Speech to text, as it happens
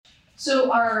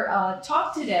So our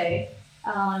talk today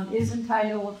is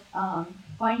entitled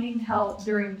Finding Help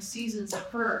During the Seasons of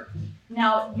Hurt.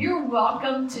 Now, you're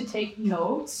welcome to take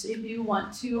notes if you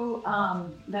want to.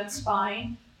 That's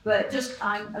fine. But just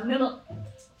I'm a little.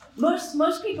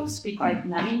 Most people speak like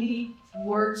 90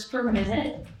 words per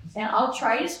minute, and I'll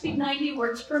try to speak 90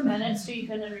 words per minute so you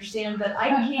can understand. But I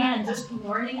can just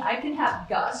morning. I can have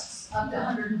gusts up to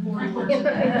 140 words a minute.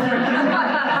 And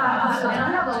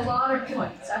I have a lot of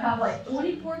points. I have like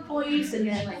 24 points and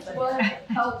then like 12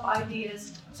 help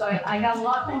ideas. So I got a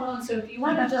lot going on. So if you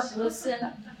want to just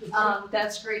listen,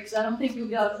 that's great, because I don't think you'll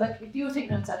be able to, but if you take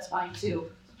notes, that's fine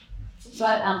too.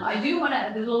 But I do want to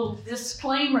add a little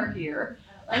disclaimer here.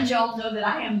 Let y'all know that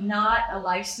I am not a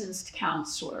licensed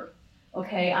counselor.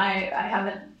 Okay, I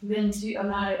haven't been to, I'm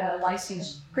not a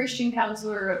licensed Christian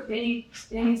counselor or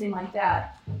anything like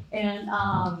that. And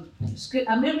I'm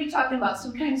going to be talking about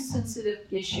some kind of sensitive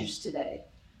issues today.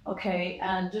 Okay,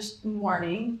 and just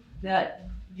warning that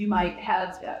you might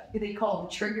have, they call them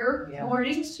trigger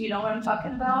warnings. You know what I'm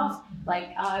talking about?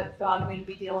 Like I'm going to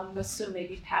be dealing with some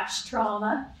maybe past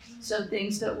trauma, some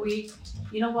things that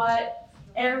you know what?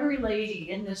 Every lady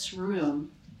in this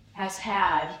room has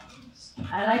had,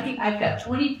 and I think I've got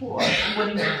 24. I'm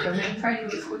going to try to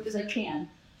be as quick as I can,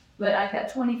 but I've got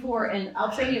 24, and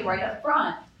I'll tell you right up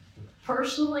front,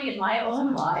 personally in my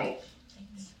own life,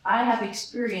 I have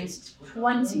experienced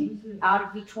 20 out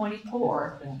of the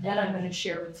 24 that I'm going to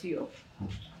share with you.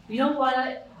 You know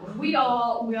what? We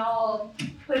all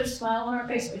put a smile on our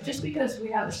face, but just because we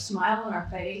have a smile on our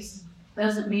face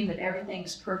doesn't mean that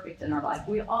everything's perfect in our life.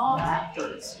 We all have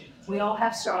hurts. We all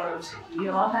have sorrows. We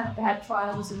all have had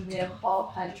trials, and we have all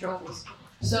had troubles.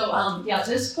 So,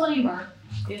 disclaimer: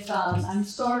 if I'm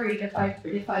sorry if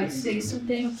I say some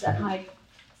things that might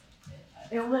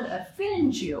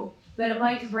offend you, but it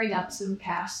might bring up some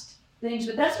past things.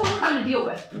 But that's what we're going to deal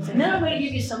with. And then I'm going to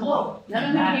give you some hope. Then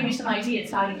I'm going to give you some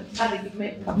ideas how to get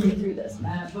through this.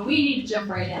 But we need to jump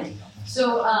right in.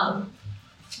 So.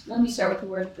 Let me start with the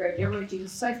word of prayer. Dear Lord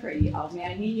Jesus, I pray you help me.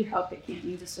 I need your help. I can't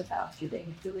do this without you.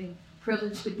 I'm feeling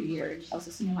privileged to be here. In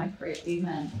Jesus' name I pray.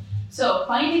 Amen. So,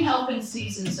 finding help in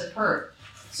seasons of hurt.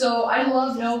 So, I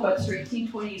love Webster's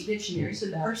 1820 dictionary. So,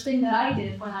 the first thing that I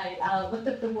did when I looked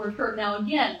up the word hurt. Now,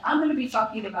 again, I'm going to be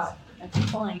talking about. I keep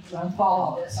falling to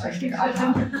follow this. So, when I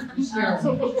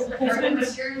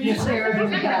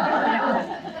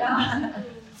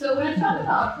talk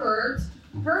about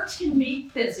hurts can be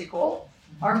physical.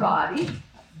 Our body,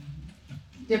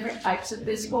 different types of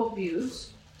physical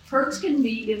abuse. Hurts can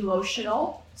be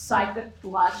emotional,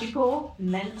 psychological,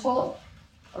 mental.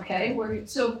 Okay,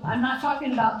 so I'm not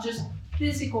talking about just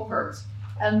physical hurts.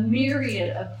 A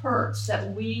myriad of hurts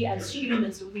that we as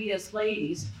humans, we as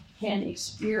ladies, can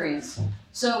experience.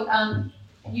 So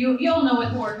you all know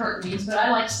what the word hurt means, but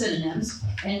I like synonyms.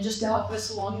 And just to help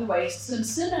us along the way, some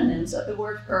synonyms of the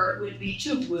word hurt would be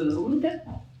to wound,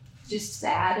 to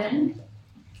sadden,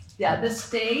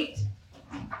 devastate.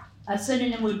 A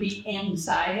synonym would be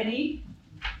anxiety,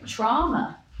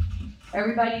 trauma.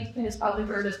 Everybody has probably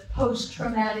heard of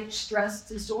post-traumatic stress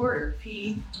disorder,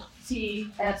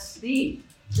 PTSD.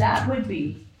 That would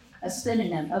be a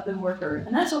synonym of the word hurt.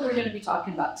 And that's what we're going to be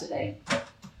talking about today.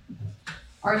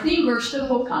 Our theme verse for the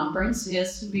whole conference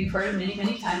is, we've heard it many,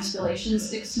 many times, Galatians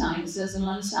 6:9 says, "And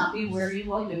let us not be weary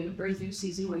while doing, for in due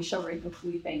season we shall reap if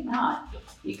we faint not."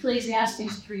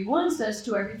 Ecclesiastes 3:1 says,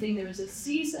 "To everything there is a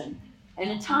season and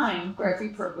a time for every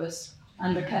purpose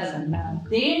under heaven."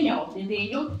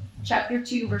 Daniel chapter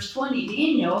 2, verse 20,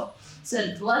 Daniel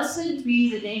said, "Blessed be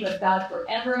the name of God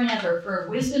forever and ever, for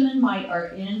wisdom and might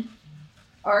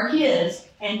are his,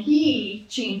 and he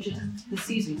changes the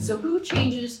seasons." So who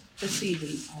changes the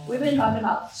seasons? We've been talking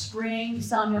about spring,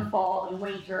 summer, fall, and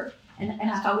winter, and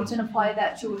how we can apply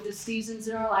that to the seasons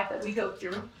in our life that we go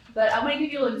through. But I'm going to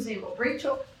give you a little example.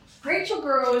 Rachel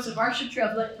Burrows and Marcia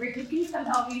Treblett, Rick, please come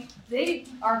help me. They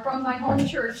are from my home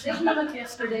church. They came up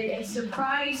yesterday and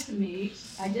surprised me.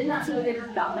 I did not know they were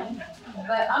coming.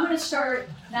 But I'm going to start.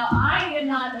 Now, I am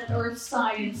not an earth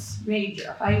science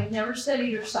major. I have never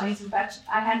studied earth science. In fact,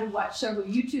 I had to watch several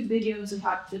YouTube videos and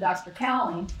talk to Dr.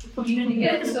 Cowling even to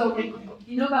get it. So if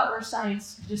you know about earth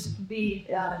science, just be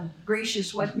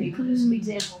gracious with me for this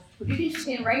example. If you can just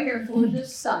stand right here for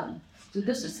this sun. So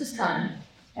this is the sun.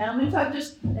 And I'm going to talk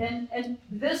just, and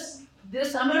this,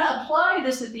 I'm going to apply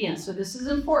this at the end. So this is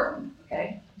important,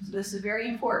 okay? So this is very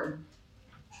important.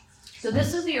 So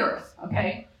this is the earth,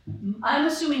 okay? I'm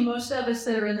assuming most of us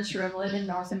that are in this room live in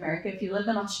North America. If you live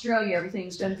in Australia,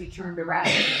 everything's going to be turned around.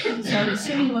 So I'm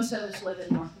assuming most of us live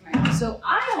in North America. So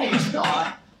I always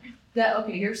thought that,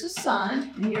 okay, here's the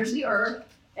sun, and here's the earth,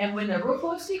 And when they're real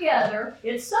close together,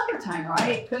 it's summertime,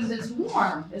 right? Because it's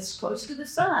warm, it's close to the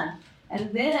sun.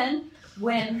 And then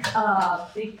when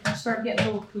they start getting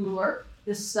a little cooler,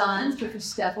 the sun took a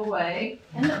step away,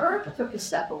 and the earth took a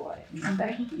step away.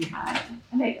 Okay?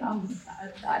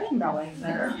 I didn't know any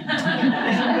better.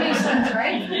 That makes sense,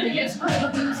 right? It gets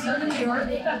closer to the sun and the earth,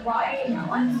 they got right.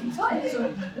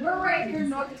 So we're right here in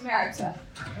North America,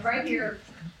 right here,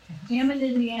 Hammond,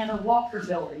 Indiana, Walker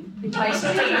Building. Right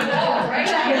here.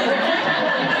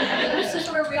 This is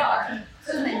where we are.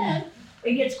 So then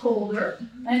it gets colder,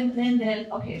 and then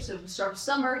okay, so we start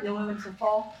summer, then we went to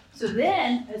fall. So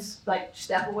then it's like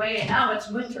step away, and now it's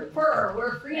winter.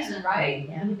 We're freezing, right?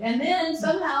 And then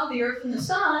somehow the earth and the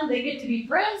sun, they get to be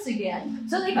friends again.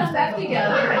 So they come back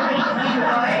together,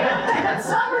 right? And it's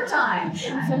summertime.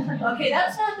 Okay,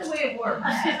 that's not the way it works.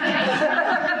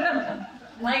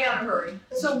 I gotta hurry.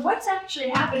 So what's actually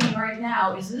happening right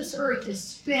now is this earth is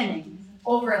spinning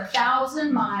over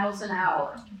 1,000 miles an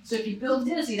hour. So if you feel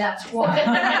dizzy, that's why.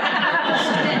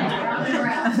 Spinning round and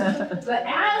round. But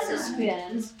as it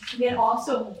spins, it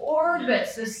also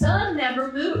orbits. The sun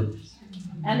never moves,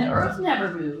 and the earth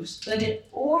never moves, but it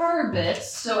orbits.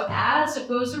 So as it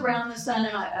goes around the sun,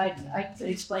 and I could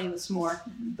explain this more,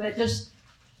 but just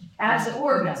as it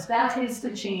orbits, that is the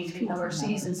changing of our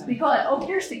seasons. Because,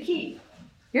 here's the key.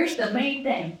 Here's the main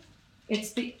thing.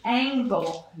 It's the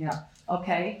angle,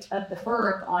 okay, of the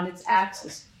Earth on its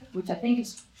axis, which I think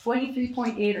is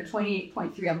 23.8 or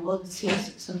 28.3. I'm a little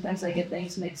dyslexic. Sometimes I get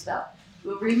things mixed up.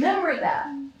 But remember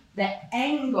that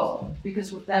angle,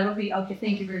 because that'll be, okay,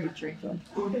 thank you very much, Rachel.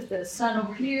 We'll get the sun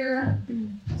over here,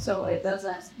 so it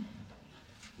doesn't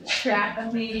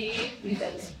track me,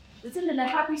 because isn't it a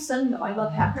happy sun? No, I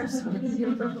love happy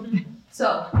sun.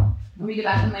 So, let me get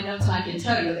back to my notes and I can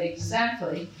tell you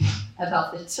exactly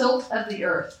about the tilt of the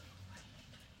earth.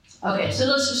 Okay, so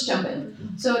let's just jump in.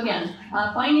 So again,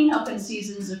 finding help in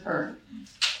seasons occur.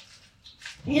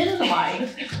 In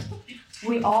life,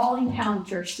 we all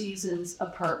encounter seasons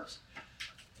of hurt.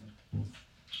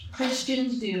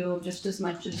 Christians do just as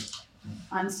much as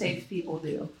unsaved people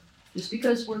do. Just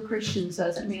because we're Christians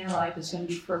doesn't mean our life is going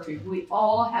to be perfect. We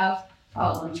all have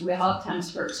problems. We all have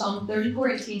times hurt. Psalm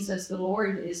 34:18 says, "The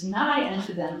Lord is nigh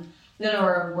unto them that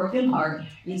are of broken heart,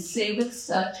 and saveth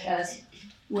such as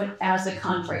a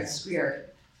contrite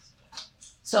spirit."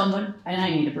 And I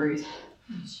need to breathe.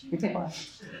 Okay.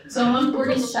 Psalm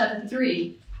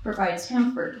 147:3 provides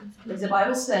comfort. As the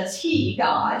Bible says, He,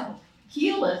 God,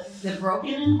 healeth the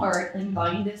broken in heart and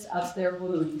bindeth up their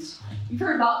wounds. You've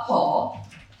heard about Paul.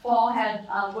 Paul had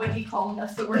what he called a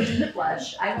thorn in the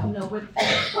flesh. I don't know what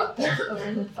thorn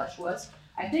in the flesh was.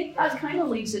 I think that kind of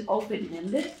leaves it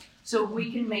open-ended, so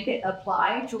we can make it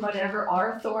apply to whatever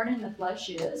our thorn in the flesh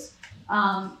is.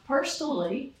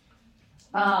 Personally,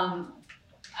 I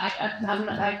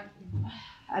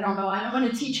don't know. I don't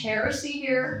want to teach heresy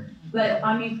here, but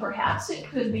I mean, perhaps it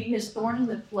could be his thorn in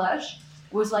the flesh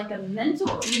was like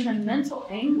even a mental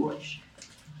anguish.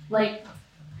 Like,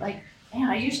 man,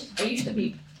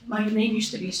 my name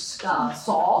used to be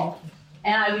Saul,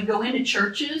 and I would go into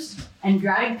churches and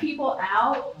drag people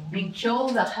out and kill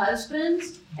the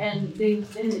husbands, and then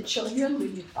the children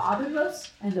would be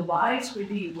fatherless, and the wives would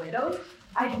be widowed.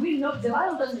 We know the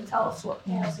Bible doesn't tell us what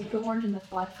Paul's thorn in the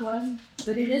flesh was,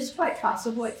 but it is quite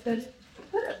possible it could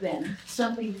have been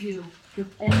something to do,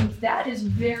 and that is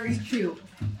very true.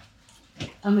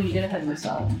 I'm going to get ahead of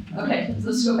myself. Okay,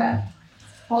 let's go back.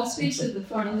 Paul speaks of the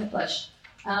thorn in the flesh.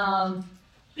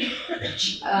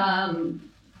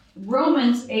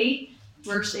 Romans 8,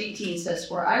 verse 18 says,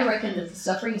 "For I reckon that the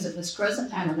sufferings of this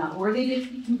present time are not worthy to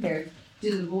be compared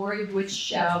to the glory which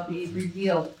shall be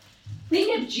revealed."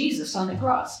 Think of Jesus on the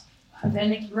cross. And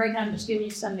then right now I'm just giving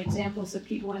you some examples of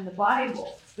people in the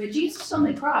Bible. But Jesus on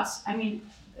the cross, I mean,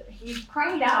 he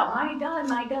cried out,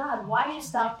 my God, why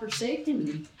hast thou forsaken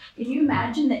me?" Can you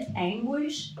imagine the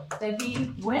anguish that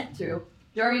he went through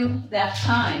during that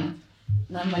time?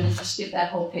 And I'm going to just skip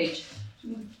that whole page.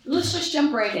 Let's just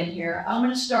jump right in here. I'm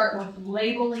going to start with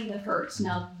labeling the hurts.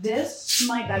 Now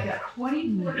I got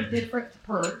 24 different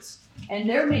hurts, and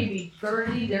there may be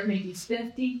 30, there may be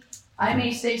 50. I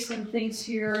may say some things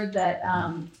here that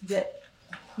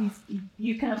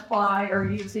you can apply, or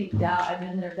you think, I've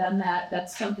been there, done that.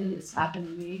 That's something that's happened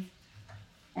to me,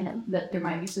 and that there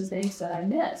might be some things that I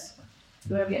miss.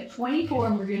 So I've got 24,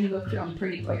 and we're going to go through them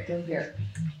pretty quickly here.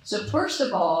 So first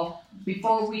of all,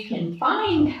 before we can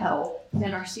find help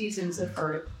in our seasons of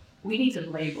hurt, we need to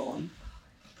label them.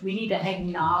 We need to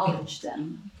acknowledge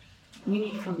them. We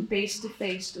need to come face to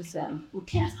face with them. We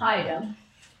can't hide them.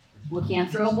 We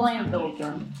can't throw a blanket over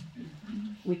them.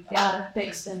 we've gotta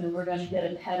fix them, and we're gonna get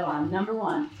it head on. Number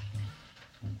one,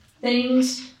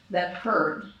 things that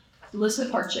hurt. List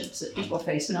of hardships that people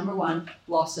face. Number one,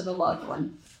 loss of a loved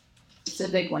one. It's a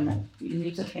big one. You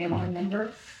lose a family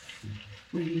member,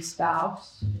 maybe a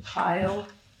spouse, a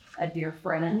child, a dear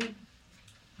friend.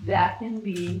 That can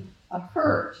be a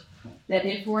hurt that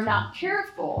if we're not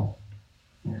careful,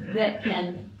 that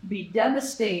can be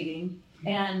devastating,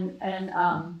 and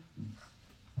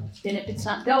if it's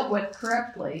not dealt with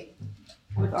correctly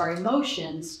with our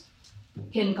emotions,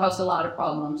 can cause a lot of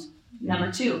problems.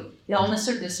 Number two, illness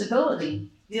or disability,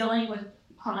 dealing with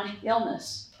chronic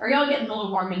illness. Are y'all getting a little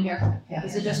warm in here? Yeah.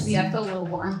 Is it just me? I feel a little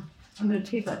warm. I'm going to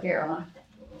take my hair on.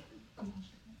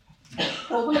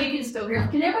 Hopefully you can still hear.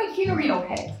 Can everybody hear me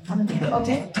okay?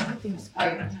 Okay. All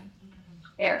right.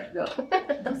 Air, go.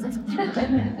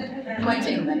 It might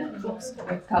take a minute.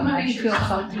 Come on, you feel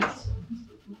funky.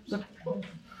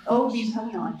 Oh, he's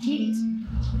coming on. Heat.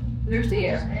 There's the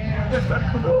air.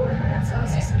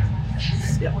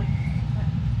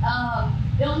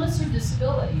 Illness or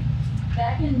disability,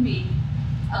 that can be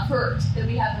a hurt that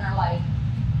we have in our life.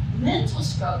 Mental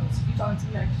struggles, we talked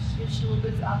just a little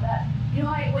bit about that. You know,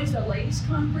 I went to a ladies'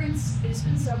 conference, it's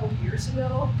been several years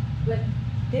ago, but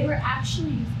they were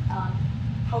actually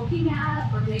poking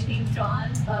at or making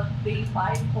fun of being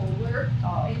bipolar.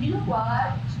 And you know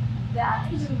what?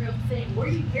 That is a real thing.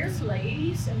 There's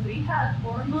ladies and we have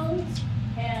hormones,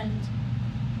 and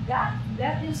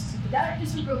that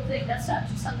is a real thing. That's not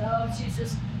just something, oh, she's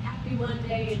just happy one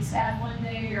day and sad one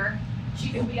day, or she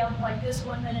can be up like this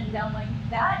one minute and down like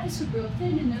that. Is a real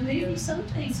thing. And there may be some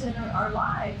things in our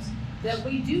lives that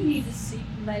we do need to seek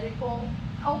medical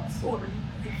help for.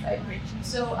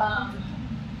 So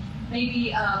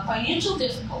maybe financial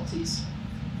difficulties.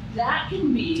 That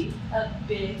can be a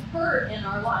big hurt in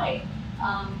our life.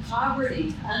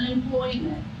 Poverty,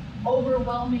 unemployment,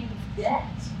 overwhelming debt,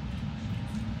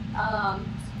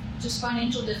 just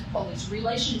financial difficulties,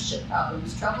 relationship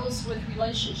problems, troubles with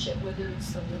relationship, whether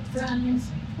it's with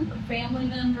friends, family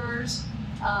members.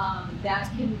 That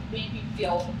can make you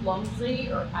feel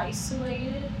lonely or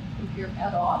isolated. If you're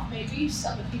cut off, maybe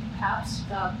some of you perhaps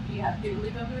you have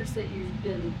family members that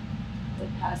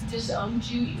has disowned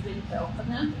you, you've been cut from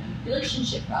them.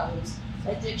 Relationship problems,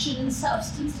 addiction and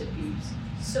substance abuse.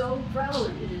 So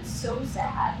prevalent, it is so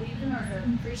sad. Even our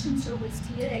Christian service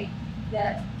today,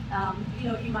 that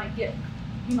you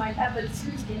might have a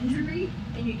serious injury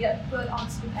and you get put on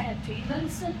some kind of pain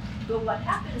medicine. But what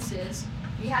happens is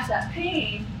you have that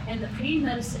pain, and the pain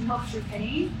medicine helps your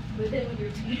pain. But then when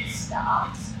your pain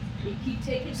stops, you keep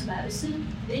taking this medicine,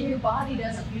 then your body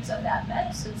doesn't use up that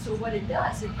medicine. So what it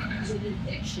does, it becomes an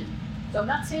addiction. So I'm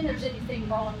not saying there's anything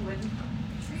wrong with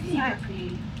treating your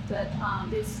pain, but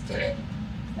it's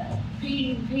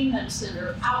pain medicine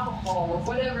or alcohol or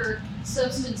whatever,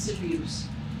 substance abuse,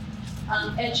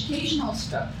 educational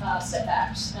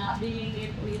setbacks, not being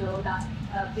able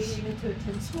to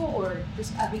attend school, or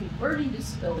just having a learning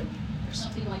disability or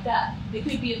something like that. It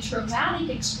could be a traumatic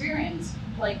experience,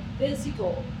 like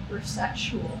physical or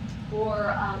sexual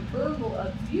or verbal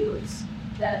abuse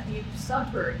that you've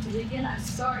suffered. And again, I'm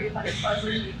sorry if I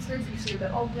bring you experiences here,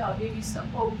 but hopefully I'll give you some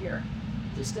hope here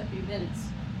in just a few minutes.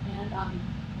 And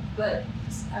but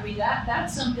I mean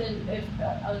that's something, if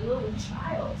a little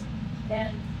child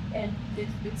and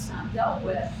it's not dealt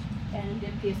with, and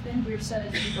if the offender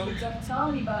says, don't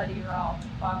tell anybody or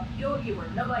I'll kill you or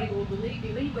nobody will believe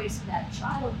you anyways, and that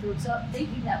child grows up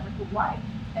thinking that with a wife,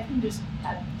 that can just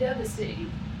have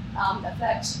devastating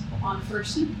effects on a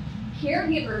person.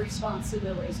 Caregiver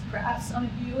responsibilities. Perhaps some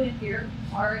of you in here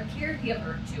are a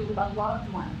caregiver to a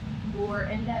loved one,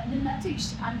 and that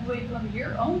takes time away from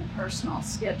your own personal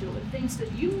schedule and things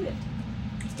that you would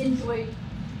enjoy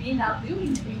being out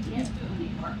doing that you can't do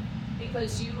anymore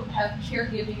because you have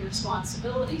caregiving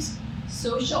responsibilities.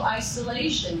 Social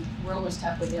isolation. We're almost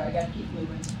halfway there. I got to keep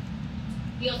moving.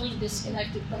 Feeling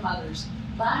disconnected from others,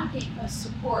 lacking of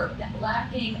support,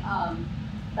 lacking a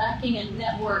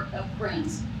network of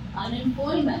friends,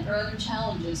 unemployment or other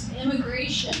challenges,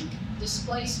 immigration,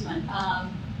 displacement,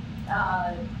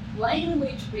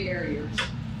 language barriers,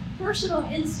 personal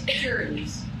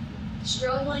insecurities,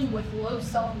 struggling with low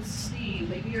self-esteem.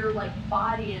 Maybe you're like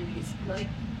body image, like,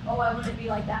 oh, I want to be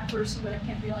like that person, but I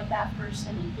can't be like that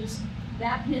person, and just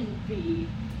that can be.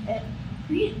 And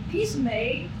peace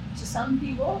may, to some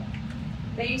people,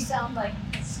 may sound like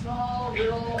small,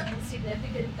 little,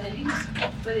 insignificant things,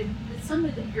 but it's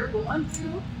something that you're going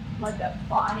through, like a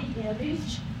body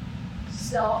image,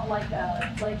 so like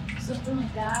something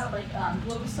like that, like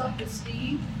low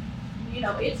self-esteem.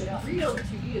 It's real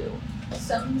to you.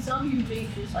 Some of you may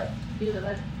just like,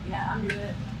 yeah, I'm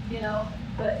good, you know.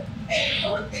 But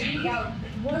yeah,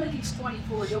 one of these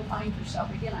 24, you'll find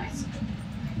yourself again.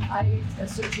 I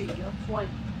associate you know 20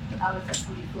 out of the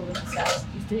 24 in the South.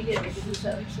 You take it because there's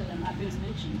others that I'm not going to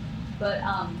mention, but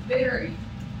very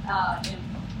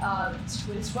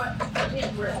it's what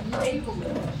again we're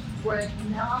labeling, we're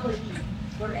acknowledging,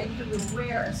 we're making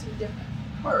aware of some different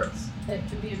hurts that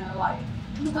could be in our life.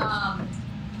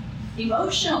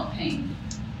 Emotional pain,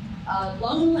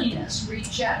 loneliness,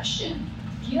 rejection,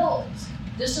 guilt,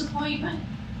 disappointment,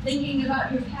 thinking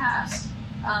about your past,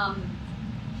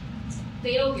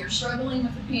 failure, struggling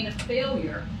with the pain of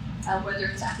failure, whether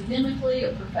it's academically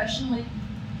or professionally,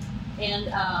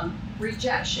 and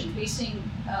rejection, facing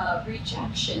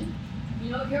rejection.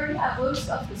 You know, if you already have low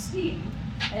self-esteem,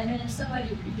 and then if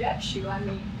somebody rejects you, I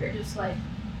mean, you're just like,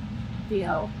 you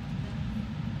know,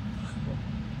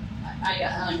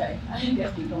 I didn't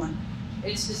get you going.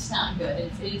 It's just not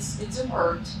good. It's a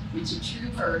hurt. It's a true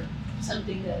hurt.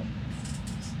 Something that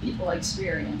people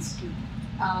experience.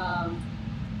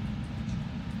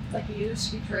 Like abuse,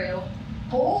 betrayal,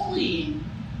 bullying.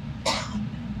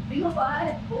 You know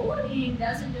what? Bullying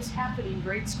doesn't just happen in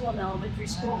grade school and elementary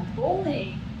school.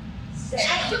 Bullying,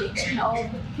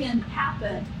 can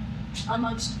happen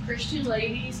amongst Christian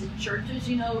ladies in churches.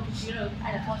 You know,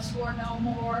 kind of plus 4 no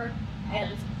more,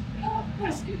 and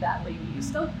please do that,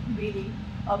 ladies. Don't be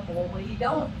a bully.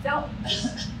 Don't.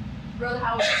 Brother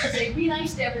Howard say, be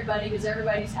nice to everybody because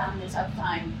everybody's having a tough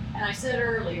time. And I said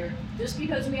earlier, just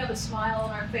because we have a smile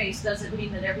on our face doesn't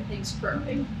mean that everything's perfect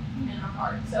in our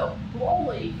heart. So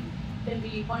bullying can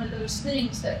be one of those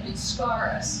things that can scar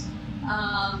us.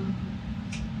 I'm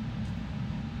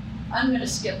going to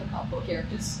skip a couple here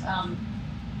because but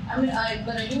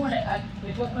I do want to. I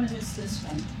don't want to miss this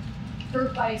one.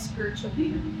 Hurt by a spiritual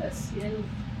leader.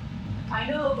 I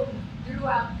know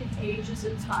throughout the ages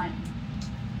of time,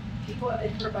 people have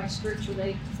been hurt by spiritual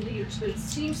leaders, but it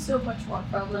seems so much more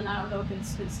prevalent. I don't know if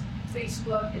it's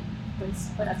Facebook,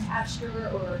 but a pastor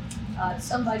or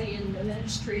somebody in the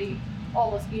ministry,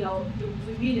 all of, we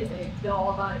immediately know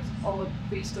all about it, all over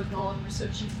Facebook and all over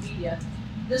social media.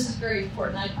 This is very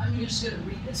important. I'm just going to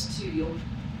read this to you.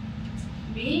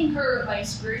 Being hurt by a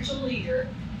spiritual leader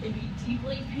can be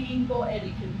deeply painful and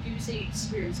a confusing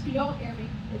experience. Can you all hear me?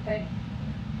 Okay.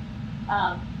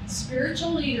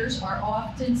 Spiritual leaders are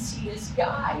often seen as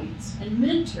guides and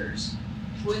mentors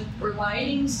with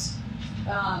providing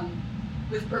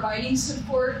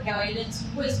support, guidance,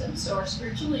 and wisdom. So our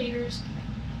spiritual leaders,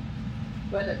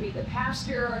 whether it be the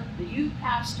pastor, the youth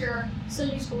pastor,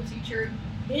 Sunday school teacher,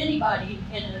 anybody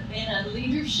in a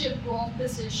leadership role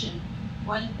position,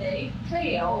 when they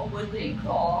fail, when they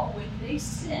fall, when they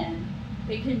sin,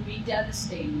 they can be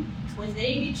devastating. When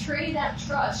they betray that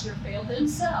trust or fail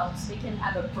themselves, they can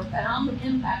have a profound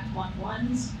impact on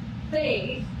one's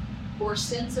faith or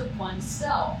sense of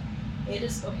oneself.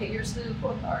 Here's the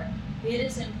important part. It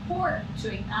is important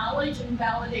to acknowledge and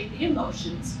validate the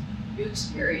emotions you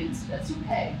experience. That's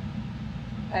okay.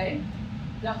 Okay?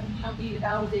 Don't be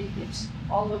validated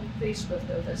all over Facebook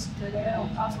though. Today I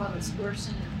don't talk about this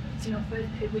person.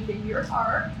 But within your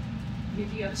heart,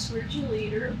 if you have a spiritual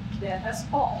leader that has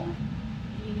fallen,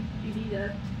 you need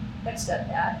to accept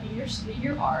that in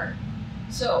your heart.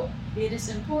 So it is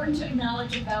important to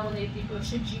acknowledge and validate the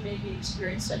emotions you may be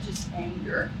experiencing, such as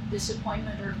anger,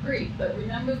 disappointment, or grief. But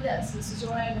remember this is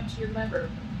what I want you to remember.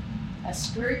 A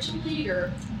spiritual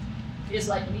leader is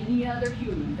like any other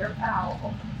human. They're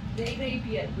fallible. They may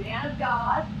be a man of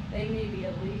God, they may be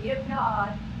a lady of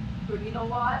God, but you know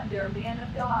what? They're a man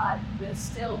of God, but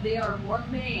still they are more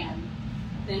man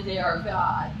than they are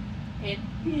God. And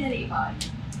anybody.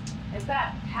 In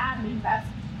fact,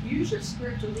 usually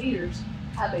spiritual leaders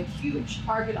have a huge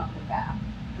target on their back.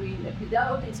 I mean, if the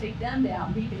devil can take them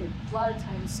down, he can a lot of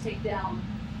times take down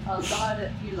a lot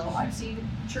of, I've seen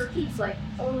churches like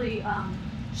totally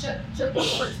shut the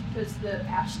doors because the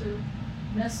pastor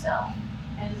messed up.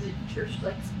 And the church,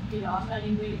 I'm not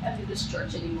even going to do this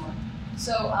church anymore.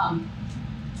 So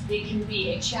it can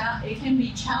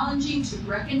be challenging to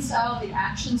reconcile the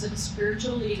actions of a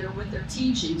spiritual leader with their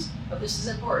teachings, but this is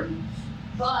important.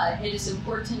 But it is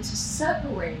important to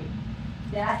separate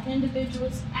that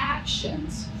individual's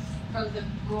actions from the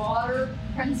broader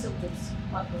principles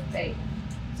of the faith.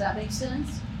 Does that make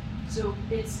sense? So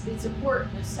it's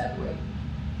important to separate.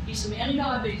 He's a man of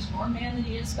God, but he's more man than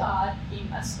he is God. He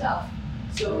messed up.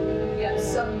 So we have to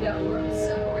separate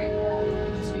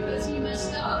that. Just because he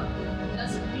messed up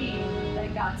doesn't mean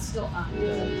that God's still not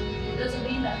good. It doesn't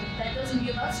mean that doesn't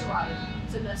give us a right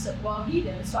to mess up. Well, he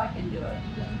did, so I can do it.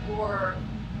 Or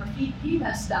or he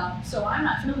messed up, so I'm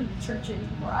not coming to church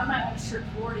anymore. I'm not going to church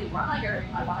board anymore. I'm not going to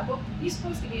read my Bible. He's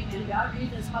supposed to be a man of God, reading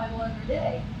his Bible every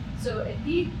day. So if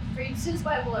he reads his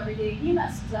Bible every day and he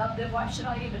messes up, then why should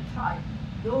I even try?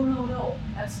 No.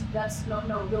 That's no.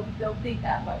 Don't think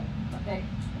that way. Okay.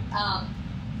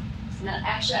 Now,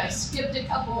 actually, I skipped a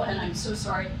couple, and I'm so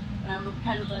sorry, but I'm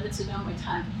kind of limited on my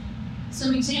time.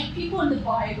 Some people in the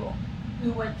Bible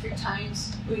who went through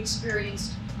times, who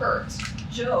experienced hurt.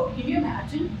 Job, can you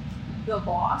imagine? The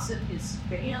loss of his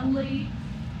family,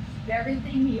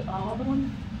 everything he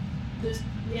owned, just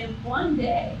in one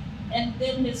day, and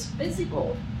then his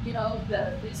physical,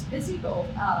 his physical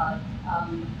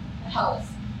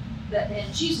health.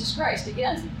 And Jesus Christ,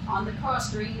 again, on the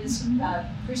cross during his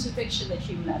crucifixion, the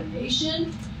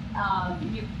humiliation,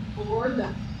 he bore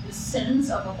the sins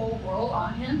of the whole world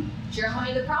on him.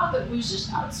 Jeremiah the prophet was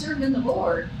just not serving the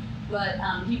Lord, but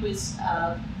he was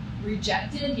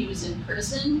rejected, he was in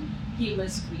prison, he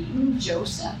was beaten.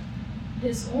 Joseph,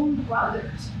 his own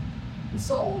brothers,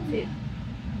 sold him.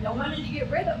 No one wanted to get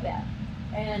rid of that.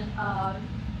 And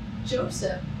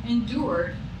Joseph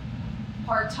endured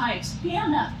hard times.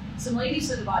 Hannah, some ladies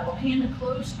in the Bible, Hannah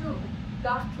closed her womb.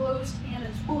 God closed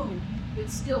Hannah's womb, but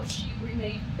still she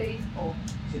remained faithful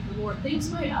to the Lord.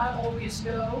 Things might not always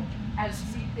go as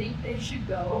we think they should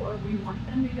go or we want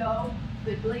them to go,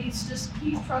 but ladies, just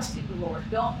keep trusting the Lord.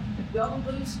 Don't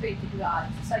lose faith in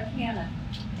God, just like Hannah,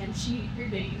 and she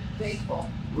remained faithful.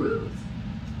 Ruth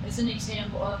is an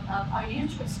example of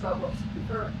financial struggles.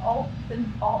 All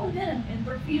of them and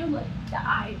her family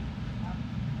died.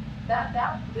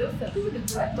 Those who the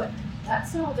bread, but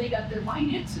that's how they got their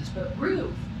finances. But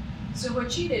Ruth, so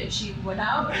what she did, she went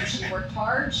out and she worked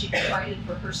hard. She provided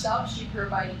for herself. She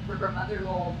provided for her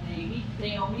mother-in-law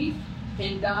Naomi,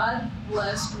 and God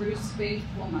blessed Ruth's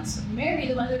faithfulness. Mary,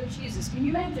 the mother of Jesus. Can you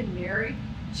imagine Mary?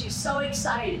 She's so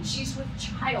excited. She's with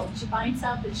child. She finds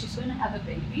out that she's going to have a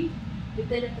baby, but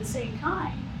then at the same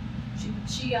time,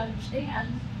 she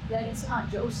understands that it's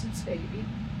not Joseph's baby.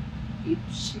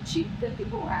 The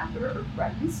people around her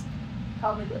friends,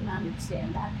 probably didn't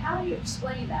understand that. How do you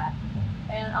explain that?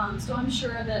 And so I'm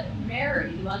sure that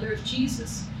Mary, the mother of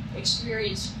Jesus,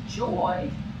 experienced joy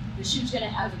that she was going to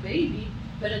have a baby,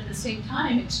 but at the same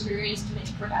time experienced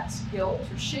perhaps guilt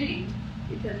or shame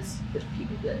because the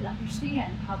people didn't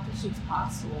understand how this was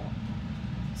possible.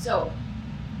 So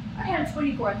I had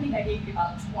 24. I think I gave you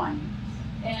about 20.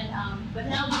 And but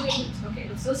now the good news. Okay,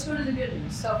 let's go to the good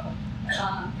news. So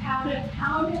how to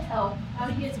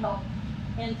get help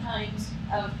in times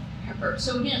of hurt.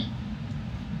 So again,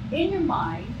 in your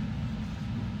mind,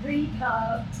 think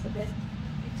of the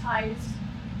times,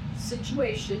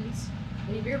 situations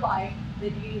in your life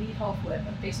that you need help with.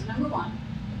 Okay, so number one,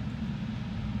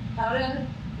 how to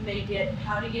make it,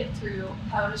 how to get through,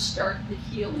 how to start the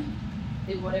healing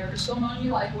in whatever's going on in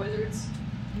your life, whether it's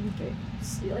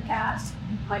steal a cast,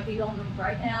 might be going on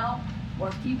right now, or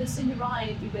keep this in your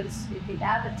mind because if you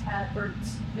have attack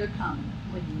hurts, they're coming.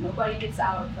 When nobody gets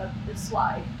out of this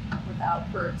life without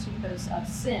hurts because of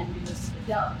sin, because of the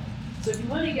devil. So if you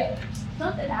want to get,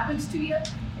 something happens to you,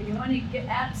 and you want to get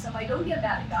mad at somebody, don't get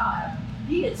mad at God.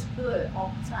 He is good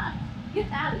all the time. Get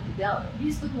mad at the devil.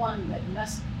 He's the one that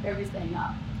messed everything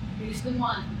up. He's the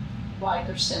one why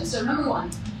there's sin. So number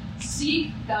one,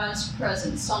 seek God's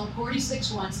presence. Psalm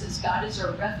 46:1 says, God is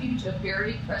our refuge, a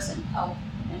very present help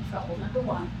in trouble. Number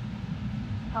one,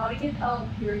 how to get help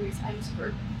during your times of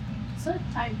hurt. It's not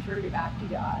a time to turn your back to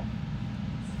God.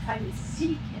 It's a time to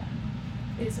seek Him.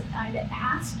 It's a time to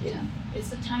ask Him.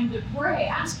 It's a time to pray.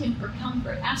 Ask Him for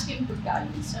comfort. Ask Him for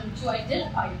guidance. And to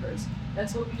identify your hurts.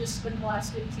 That's what we just spent the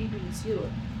last 15 minutes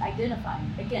doing.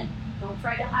 Identifying. Again, don't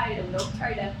try to hide them. Don't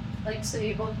try to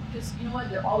say, well, because you know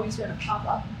what? They're always going to pop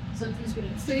up. Something's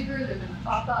going to trigger. They're going to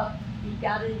pop up. You've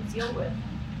got to deal with them.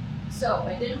 So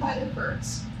identify the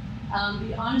hurts.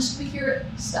 Be honest with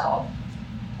yourself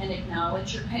and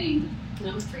acknowledge your pain.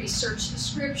 Number 3, search the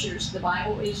scriptures. The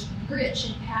Bible is rich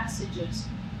in passages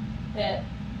that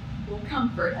will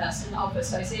comfort us and help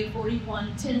us. Isaiah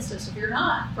 41:10 says, if you're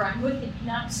not, for I'm with you, be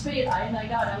not dismayed. I am thy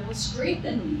God. I will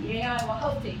strengthen thee. Yea, I will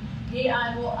help thee. Yea,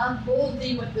 I will uphold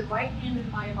thee with the right hand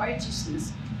of my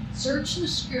righteousness. Search the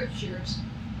scriptures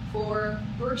for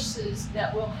verses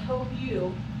that will help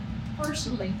you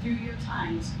personally through your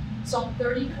times. Psalm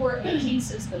 34:18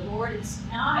 says, the Lord is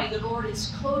nigh, the Lord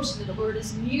is close, the Lord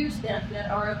is near to them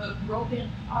that are of a broken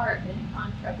heart and a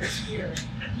contrite spirit.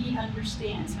 He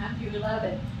understands. Matthew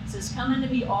 11 says, come unto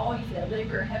me all ye that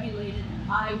labor heavy laden,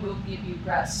 and I will give you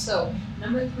rest. So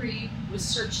number 3 was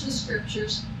search the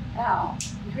scriptures. Now,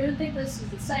 you're going to think this is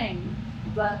the same,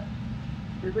 but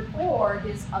number 4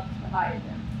 is apply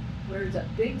them. There's a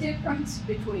big difference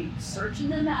between searching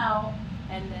them out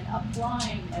and then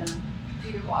applying them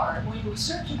to your heart. When we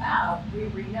search them out, we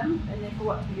read them and they go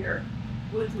up here.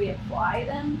 When we apply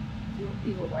them,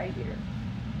 you go right here.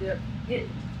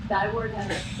 That word has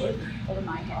a put in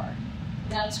my heart.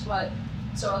 That's what,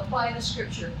 so apply the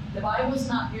scripture. The Bible is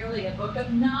not merely a book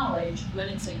of knowledge, but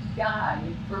it's a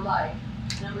guide for life.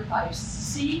 Number 5,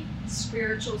 seek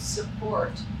spiritual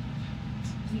support.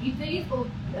 Be faithful,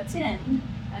 attend,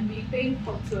 and be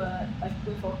faithful to a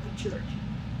local church.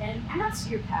 And ask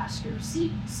your pastor,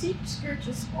 seek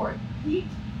spiritual support.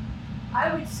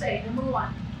 I would say, number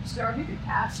 1, start with your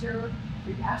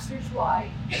pastor's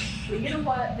wife. But you know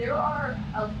what? There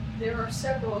are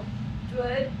several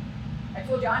good. I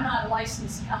told you I'm not a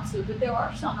licensed counselor, but there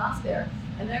are some out there.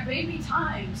 And there may be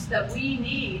times that we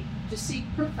need to seek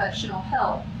professional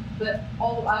help. But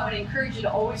I would encourage you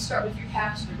to always start with your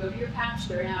pastor. Go to your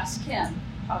pastor and ask him.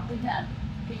 Talk to him.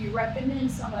 Can you recommend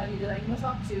somebody that I can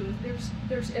talk to?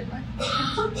 There's different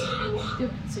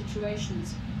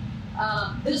situations.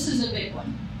 This is a big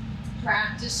one.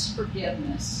 Practice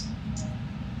forgiveness.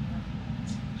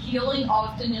 Healing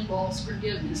often involves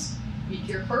forgiveness. If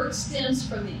your hurt stems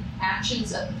from the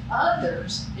actions of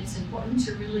others, it's important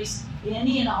to release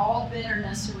any and all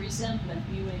bitterness or resentment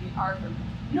you may be harboring.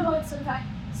 You know what?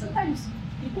 Sometimes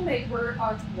people may hurt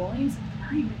our feelings and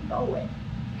not even know it.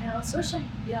 Especially,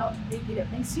 they get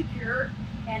insecure,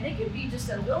 and it could be just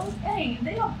a little thing, and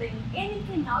they don't think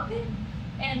anything of it,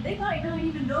 and they might not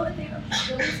even know that they are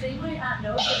feelings. They might not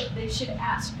know that they should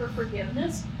ask for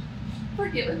forgiveness.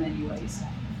 Forgive them anyways.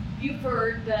 You've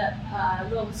heard that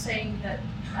little saying that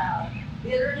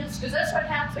bitterness, because that's what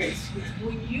happens.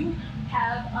 When you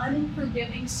have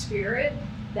unforgiving spirit,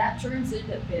 that turns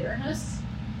into bitterness.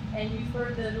 And you've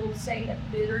heard the little saying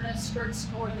that bitterness starts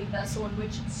stored in the vessel in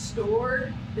which it's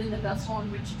stored, then the vessel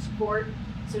in which it's poured.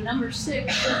 So number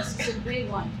 6, this is a big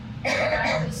one.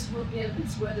 Practice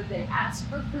forgiveness, whether they ask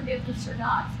for forgiveness or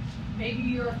not. Maybe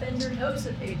your offender knows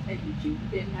that they offended you,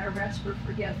 but they never ask for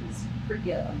forgiveness.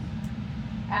 Forgive them.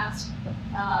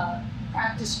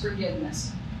 Practice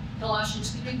forgiveness.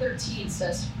 Colossians 3:13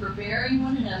 says, forbearing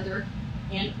one another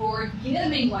and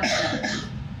forgiving one another.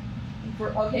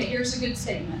 Okay, here's a good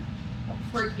statement.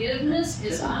 Forgiveness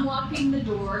is unlocking the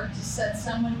door to set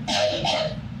someone free.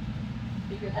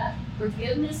 Figure that?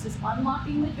 Forgiveness is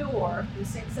unlocking the door to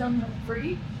set someone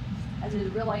free, and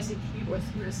then realizing he was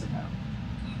prisoner.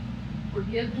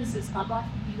 Forgiveness is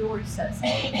unlocking the door to set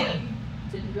someone free,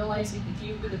 then realizing that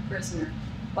you were the prisoner.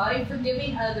 By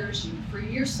forgiving others, you free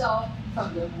yourself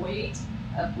from the weight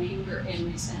of anger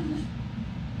and resentment.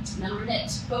 Number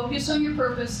 6, focus on your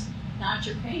purpose, not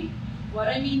your pain. What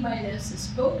I mean by this is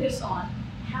focus on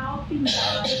how can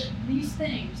these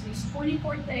things, these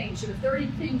 24 things or 30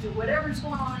 things or whatever's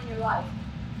going on in your life,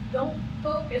 don't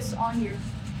focus on your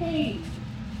pain.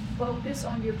 Focus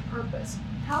on your purpose.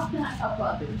 How can I help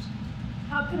others?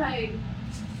 How can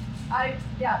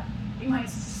you might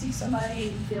see somebody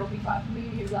and they'll be talking to you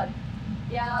and you're like,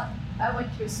 yeah, I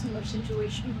went through a similar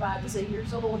situation when I was 8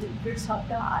 years old, and here's how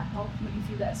God helped me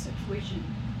through that situation.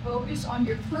 Focus on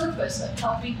your purpose of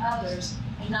helping others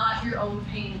and not your own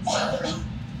pain and suffering.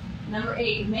 Number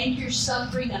 8, make your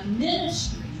suffering a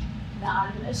ministry,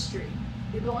 not a mystery.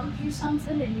 You're going through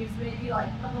something and you've maybe like,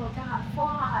 oh God,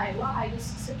 why? Why? This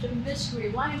is such a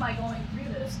mystery. Why am I going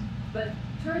through this? But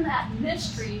turn that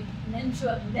mystery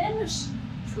into a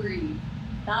ministry.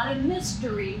 Not a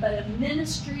mystery, but a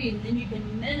ministry, and then you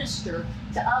can minister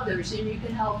to others and you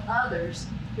can help others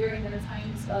during their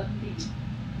times of need.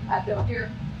 I go here.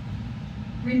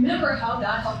 Remember how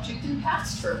God helped you through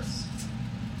past first.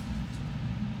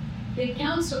 Get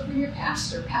counsel from your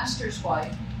pastor's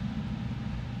wife.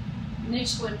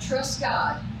 Next one, trust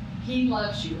God. He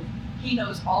loves you. He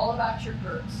knows all about your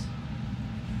hurts.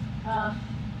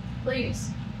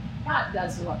 Please, God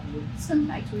does love you.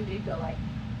 Sometimes we do go like,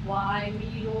 why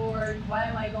me, Lord? Why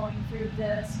am I going through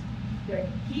this?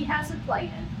 He has a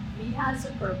plan. He has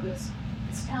a purpose.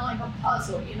 It's kind of like a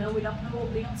puzzle, we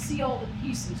don't see all the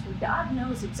pieces, but God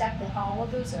knows exactly how all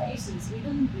of those pieces,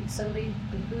 even somebody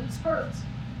includes first,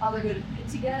 how they're going to fit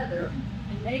together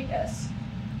and make us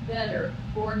better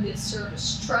for this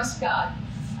service. Trust God.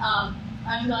 I'm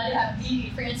glad to have Dee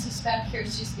Francis back here.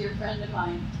 She's a dear friend of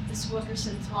mine. This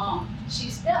Wilkerson's mom.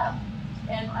 She's deaf.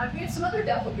 And we have some other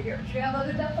deaf over here. Do you have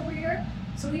other deaf over here?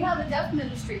 So we have a deaf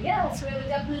ministry. Yes, we have a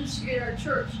deaf ministry at our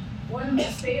church. One of my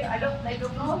favorite, they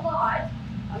don't know a lot.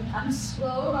 I'm a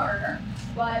slow learner,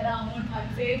 but one of my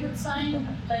favorite sign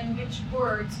language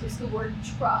words is the word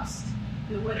trust.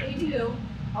 So what they do,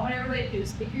 I want everybody to do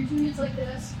is take your two hands like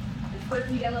this and put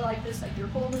them together like this, like you're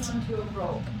holding onto a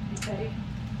rope, okay?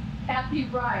 Kathy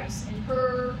Rice, and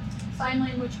her sign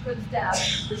language for the deaf,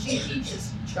 she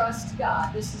teaches trust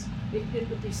God. This is,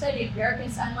 if they say American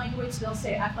Sign Language, they'll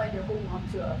say act like they're holding on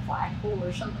to a flagpole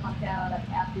or something like that. Like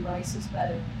Kathy Rice is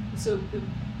better. So the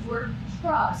word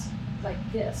trust is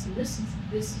like this, and this is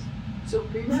this. So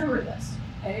remember this,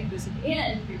 okay? Because at the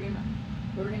end,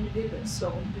 we're going to do this.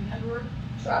 So remember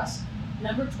trust.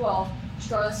 Number 12,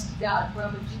 trust God.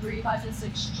 Romans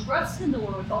 3:5-6. Trust in the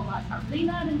Lord with all thy heart. Lean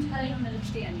not into thine own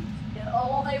understanding. In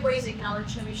all thy ways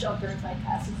acknowledge him, he shall direct thy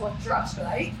paths. It's what trust,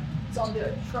 right? So I'll do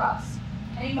it. Trust.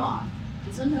 Hang on.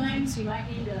 Sometimes you might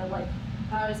need to, like,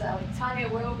 how does that, like, tie a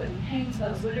rope and hang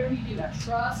those, whatever you do. Now,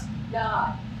 trust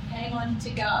God. Hang on to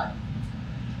God.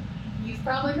 You've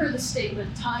probably heard the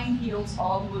statement, time heals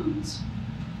all wounds.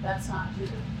 That's not true.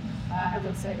 I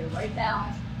would say it right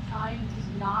now. Time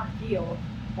does not heal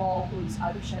all wounds.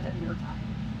 I wish I had more time.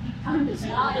 Time does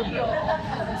not heal all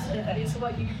wounds. It's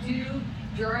what you do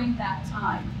during that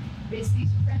time. It's these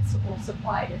principles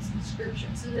applied. It's the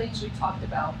scriptures, the things we talked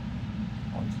about.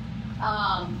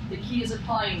 The key is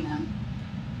applying them.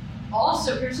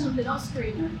 Also, here's something else to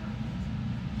remember.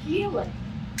 Healing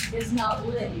is not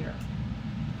linear.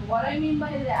 What I mean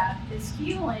by that is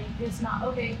healing is not,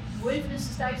 okay, what if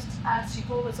Mrs. Dice, she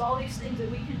told us all these things that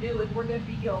we can do and we're going to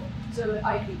be healed. So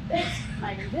I do this, and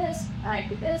I do this, and I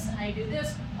do this, and I do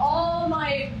this. All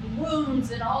my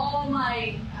wounds and all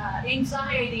my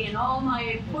anxiety and all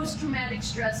my post-traumatic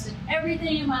stress and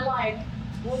everything in my life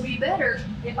will be better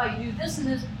if I do this and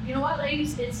this. You know what,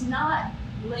 ladies? It's not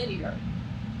linear.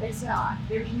 It's not.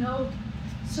 There's no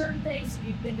certain things that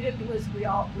you can do because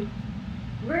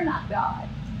we're not God.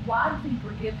 God can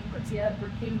forgive and forgive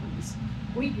kingdoms.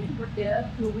 We can forgive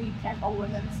who we can't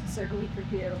always necessarily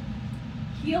forgive.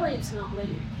 Healing is not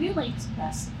linear. Healing is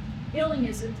messy. Healing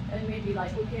isn't, and maybe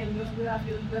like, okay, I'm going without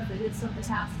doing good, but it's something's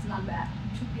happened, it's not bad.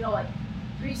 You know, like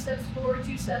 3 steps forward,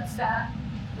 2 steps back.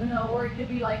 You know, or it could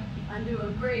be like, I'm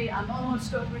doing great, I'm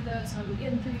almost over this, I'm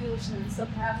getting through this, and then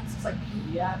something happens, it's like,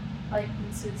 yeah. Like,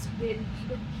 it's big,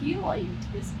 but healing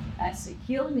is messy.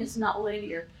 Healing is not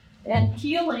linear. And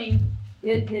healing,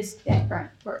 it is different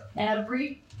for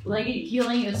every lady.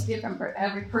 Healing is different for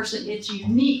every person. It's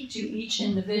unique to each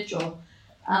individual.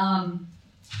 I'm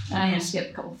going to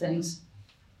skip a couple things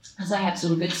because I have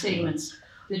some good statements.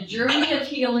 The journey of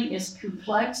healing is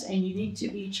complex and unique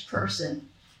to each person.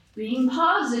 Being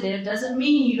positive doesn't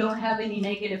mean you don't have any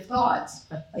negative thoughts.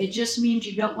 It just means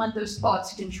you don't want those thoughts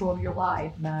to control your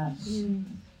life.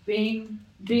 Being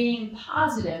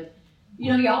positive.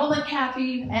 You know, y'all look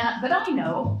happy, but I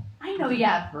know you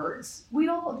have hurts. We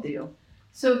all do.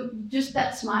 So just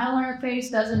that smile on our face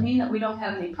doesn't mean that we don't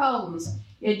have any problems.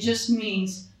 It just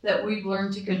means that we've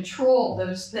learned to control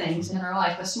those things in our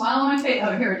life. A smile on my face,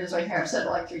 oh, here it is right here. I've said it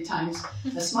like 3 times.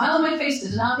 A smile on my face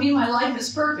does not mean my life is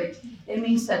perfect. It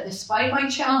means that despite my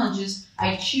challenges,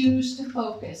 I choose to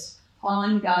focus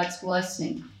on God's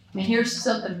blessing. And here's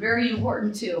something very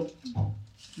important too.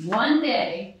 One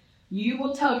day, you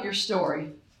will tell your story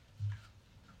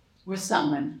with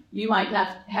someone. You might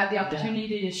not have the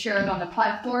opportunity to share it on a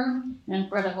platform in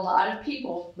front of a lot of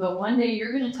people, but one day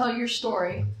you're going to tell your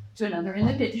story to another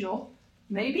individual,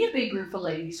 maybe a big group of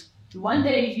ladies. One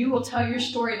day you will tell your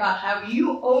story about how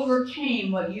you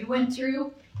overcame what you went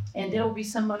through, and it'll be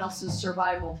someone else's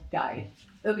survival guide.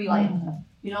 It'll be like,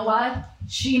 you know what?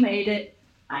 She made it.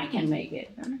 I can make it.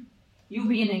 You'll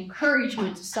be an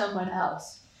encouragement to someone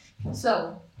else.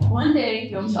 So one day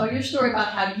you'll tell your story about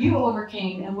how you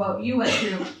overcame and what you went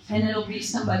through, and it'll be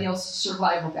somebody else's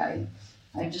survival guide.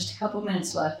 I have just a couple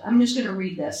minutes left. I'm just going to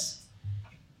read this.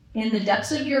 In the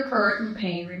depths of your hurt and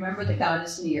pain, remember that God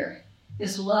is near.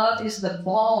 His love is the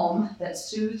balm that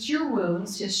soothes your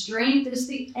wounds. His strength is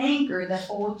the anchor that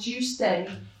holds you steady.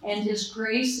 And His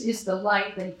grace is the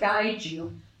light that guides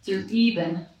you through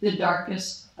even the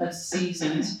darkest of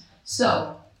seasons.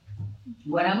 So,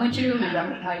 what I want you to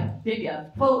remember, I give you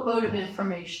a full load of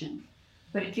information.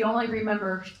 But if you only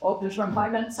remember, there's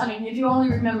 5 minutes. If you only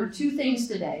remember 2 things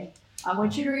today, I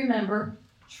want you to remember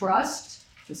trust.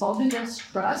 Let's all do this.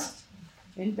 Trust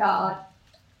in God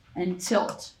and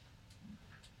tilt.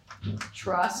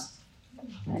 Trust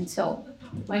and tilt.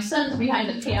 My son's behind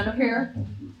the piano here.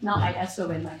 Not my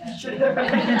SON, my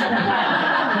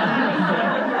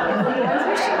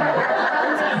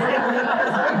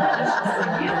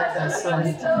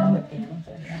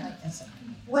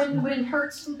When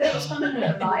hurts and things come in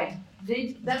their life,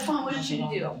 that's what I want you to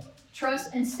do.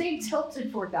 Trust and stay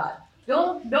tilted for God.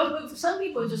 Don't move. Some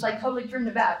people just like totally turn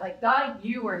their back. Like, God,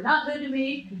 you are not good to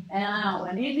me, and I don't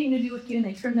want anything to do with you. And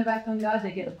they turn their back on God.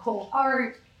 They get a cold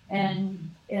heart, and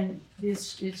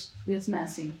it's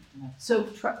messy. So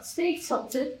stay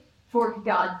tilted. for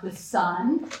God the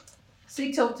Son.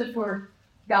 Stay tilted for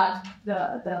God, you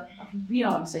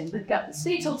know what I'm saying,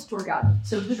 stay tilted toward God.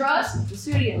 So trust, the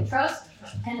studio, trust,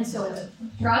 and tilt.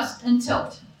 Trust and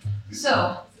tilt.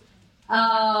 So,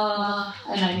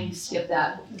 and I need to skip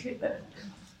that.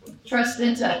 Trust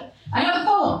and tilt. I have a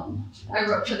poem I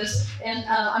wrote for this, and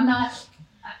I'm not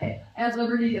at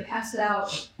liberty to pass it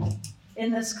out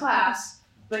in this class,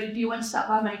 but if you want to stop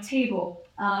by my table,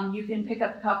 you can pick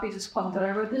up a copy of this poem. But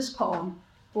I wrote this poem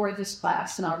for this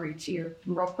class, and I'll read to you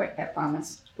real quick, I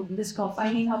promise. This is called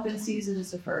Finding Help in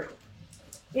Seasons of Hurt.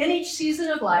 In each season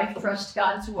of life, trust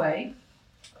God's way.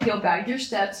 He'll guide your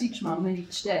steps each moment,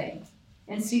 each day.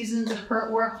 In seasons of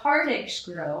hurt where heartaches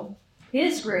grow,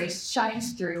 His grace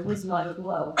shines through with light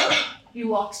aglow. He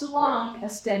walks along, a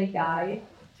steady guide.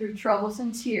 Through troubles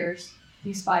and tears,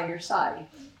 He's by your side.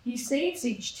 He saves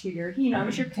each tear, He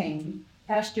knows your pain.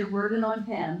 Cast your burden on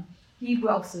Him, He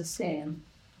will sustain.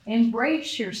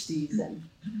 Embrace your season.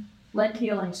 Let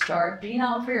healing start. Be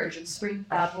not feared and spring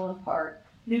battle apart.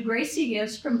 New grace He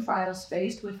gives from trials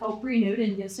faced, with hope renewed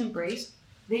in His embrace.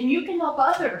 Then you can help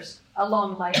others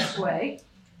along life's way.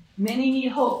 Many need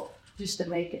hope just to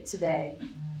make it today.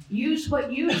 Use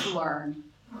what you've learned.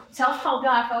 Tell how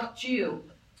God helped you.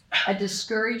 A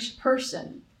discouraged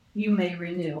person you may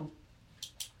renew.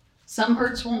 Some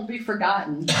hurts won't be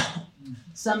forgotten.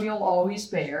 Some you'll always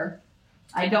bear.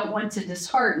 I don't want to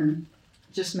dishearten,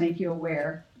 just make you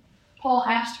aware. Paul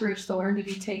asked for his thorn to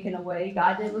be taken away.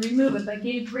 God didn't remove it, but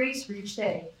gave grace for each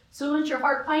day. So let your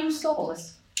heart find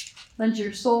solace. Let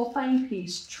your soul find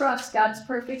peace. Trust God's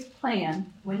perfect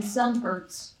plan when some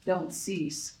hurts don't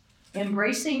cease.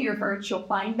 Embracing your hurts, you'll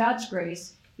find God's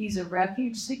grace. He's a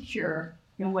refuge secure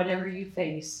in whatever you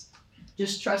face.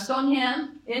 Just trust on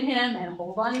Him, in Him, and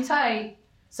hold on tight.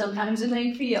 Sometimes it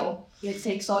may feel it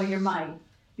takes all your might.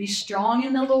 Be strong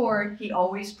in the Lord, He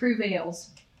always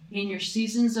prevails. In your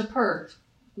seasons of hurt,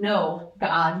 know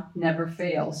God never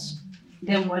fails.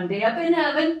 Then one day up in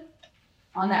heaven,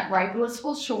 on that bright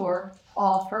blissful shore,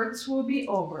 all hurts will be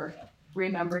over,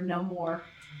 remembered no more.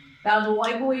 God will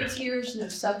wipe away tears, no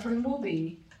suffering will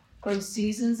be. Those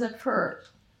seasons of hurt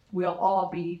will all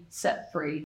be set free.